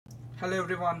Hello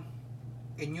everyone,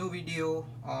 a new video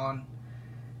on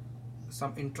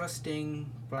some interesting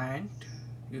plant.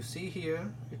 You see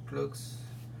here it looks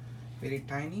very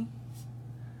tiny.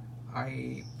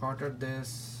 I potted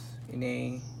this in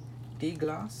a tea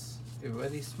glass, a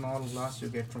very small glass you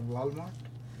get from Walmart.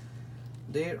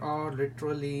 There are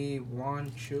literally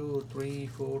 1, 2, 3,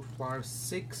 4, 5,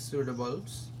 6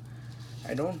 pseudobulbs.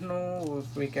 I don't know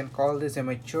if we can call this a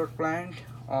mature plant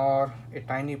or a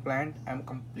tiny plant. I'm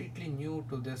completely new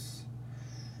to this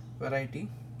variety.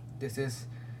 This is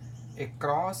a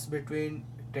cross between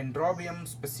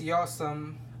Dendrobium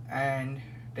speciosum and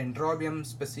Dendrobium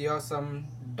speciosum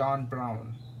dawn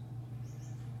brown.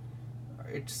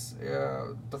 It's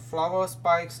the flower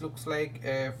spikes looks like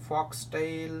a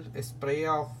foxtail, a spray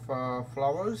of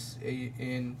flowers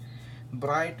in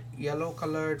bright yellow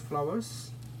colored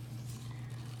flowers.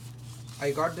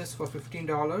 I got this for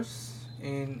 $15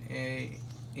 in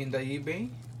the eBay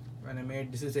when I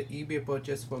made this is an eBay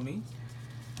purchase for me.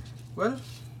 Well,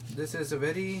 this is a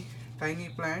very tiny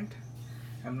plant.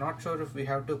 I'm not sure if we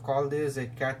have to call this a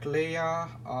Cattleya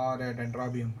or a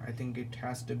Dendrobium. I think it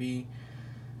has to be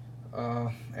a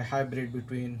hybrid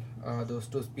between those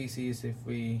two species if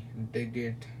we dig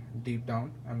it deep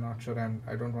down. I'm not sure.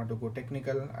 I don't want to go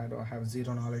technical. I don't have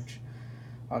zero knowledge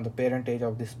on the parentage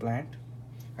of this plant.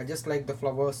 I just like the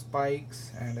flower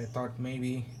spikes and I thought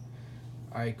maybe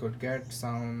I could get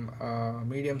some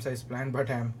medium-sized plant,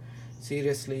 but I'm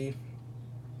seriously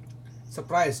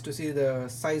surprised to see the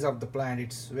size of the plant.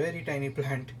 It's very tiny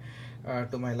plant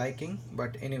to my liking,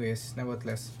 but anyways,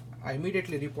 nevertheless, I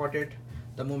immediately reported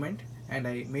the moment and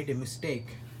I made a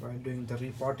mistake while doing the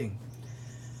reporting.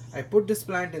 I put this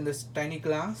plant in this tiny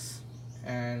glass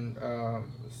and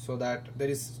so that there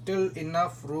is still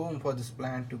enough room for this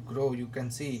plant to grow. You can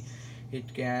see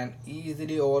it can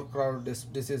easily overcrowd this.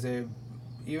 This is a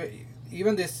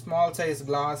even this small size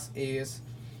glass is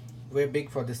way big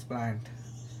for this plant.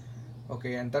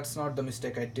 Okay, and that's not the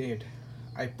mistake I did.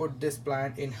 I put this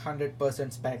plant in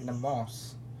 100% sphagnum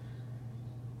moss,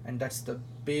 and that's the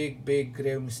big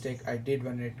grave mistake I did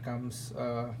when it comes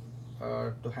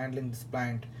to handling this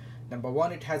plant. Number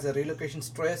one, it has a relocation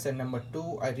stress, and number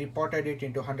two, I repotted it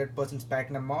into 100%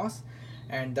 sphagnum moss,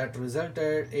 and that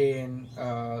resulted in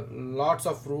lots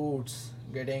of roots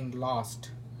getting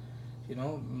lost. You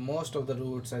know, most of the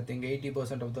roots, I think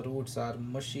 80% of the roots are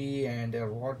mushy and they're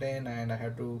rotten, and I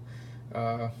had to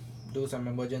do some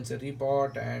emergency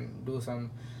repot and do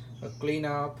some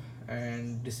cleanup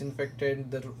and disinfected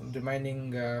the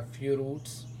remaining few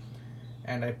roots,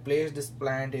 and I placed this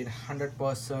plant in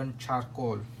 100%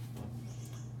 charcoal.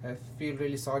 I feel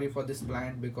really sorry for this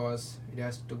plant because it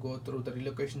has to go through the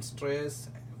relocation stress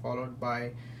followed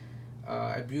by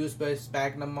abuse by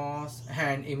sphagnum moss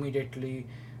and immediately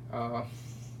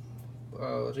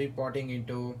repotting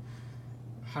into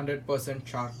 100%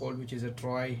 charcoal, which is a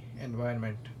dry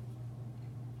environment.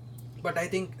 But I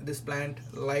think this plant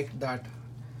liked that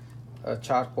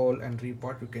charcoal and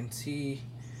repot. You can see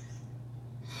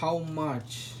how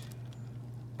much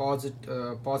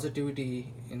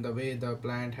positivity in the way the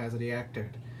plant has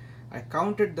reacted. I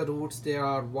counted the roots. There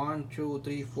are 1, 2,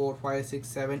 3, 4, 5, 6,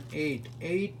 7, 8.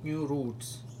 8 new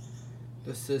roots.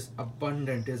 This is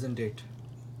abundant, isn't it?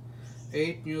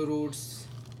 8 new roots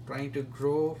trying to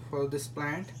grow for this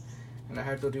plant, and I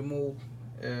had to remove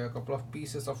a couple of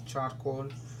pieces of charcoal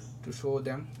to show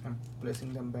them. I'm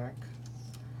placing them back.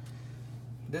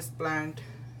 This plant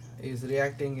is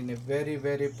reacting in a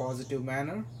very positive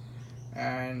manner,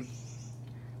 and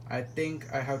I think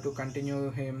I have to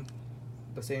continue him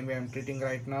the same way I'm treating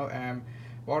right now. I'm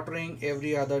watering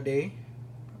every other day.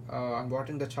 I'm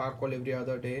watering the charcoal every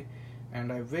other day,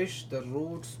 and I wish the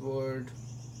roots would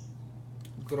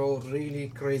grow really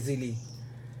crazily,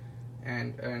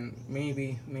 and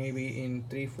maybe in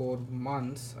 3-4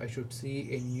 months I should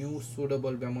see a new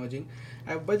suitable emerging.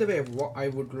 By the way, I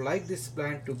would like this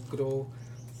plant to grow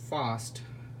fast.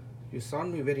 You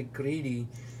sound me very greedy,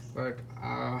 but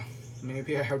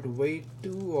maybe I have to wait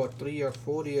 2 or 3 or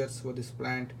 4 years for this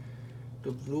plant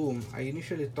to bloom. I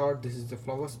initially thought this is a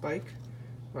flower spike,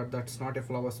 but that's not a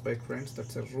flower spike, friends.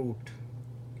 That's a root.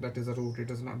 That is a root. It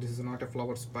is not. This is not a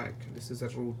flower spike. This is a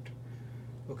root.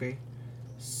 Okay,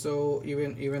 so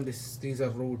even these are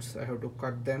roots. I have to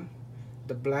cut them.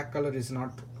 The black color is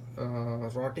not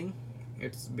rotting.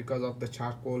 It's because of the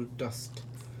charcoal dust,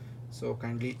 so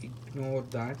kindly ignore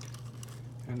that.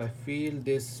 And I feel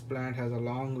this plant has a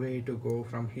long way to go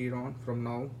from here on. From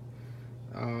now,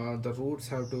 the roots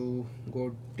have to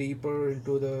go deeper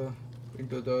into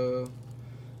the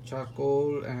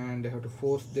charcoal, and they have to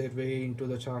force their way into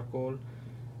the charcoal,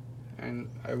 and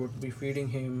I would be feeding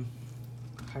him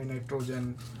high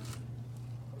nitrogen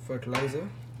fertilizer,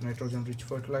 nitrogen rich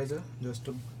fertilizer, just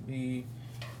to be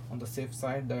on the safe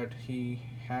side that he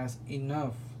has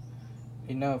enough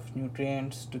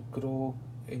nutrients to grow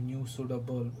a new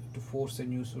pseudobulb, to force a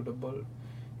new pseudobulb.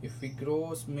 If he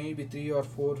grows maybe 3 or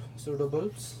 4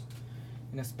 pseudobulbs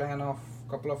in a span of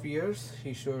couple of years,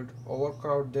 he should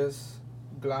overcrowd this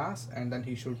glass and then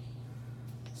he should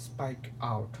spike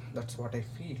out. That's what I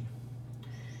feel.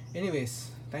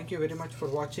 Anyways, thank you very much for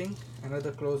watching.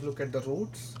 Another close look at the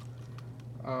roots.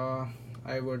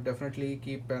 I would definitely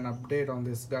keep an update on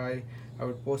this guy. I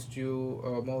would post you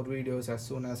more videos as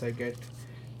soon as I get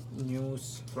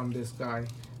news from this guy.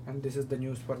 And this is the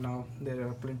news for now. There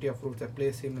are plenty of roots. I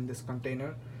place him in this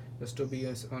container just to be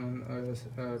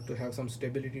to have some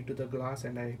stability to the glass,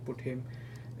 and I put him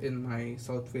in my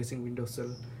south facing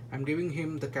windowsill. I'm giving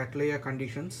him the Cattleya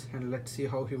conditions, and let's see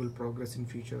how he will progress in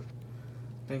future.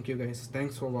 Thank you guys.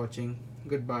 Thanks for watching.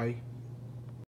 Goodbye.